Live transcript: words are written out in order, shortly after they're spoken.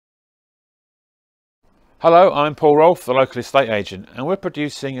Hello, I'm Paul Rolfe, the local estate agent, and we're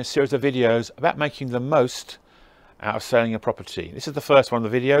producing a series of videos about making the most out of selling a property. This is the first one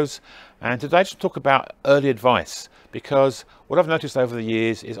of the videos, and today I just talk about early advice, because what I've noticed over the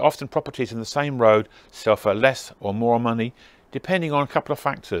years is often properties in the same road sell for less or more money depending on a couple of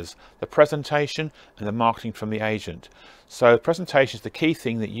factors: the presentation and the marketing from the agent. So presentation is the key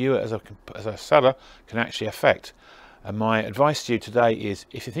thing that you as a seller can actually affect. And my advice to you today is,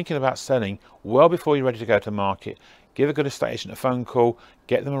 if you're thinking about selling, well before you're ready to go to market, give a good estate agent a phone call,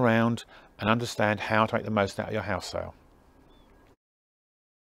 get them around and understand how to make the most out of your house sale.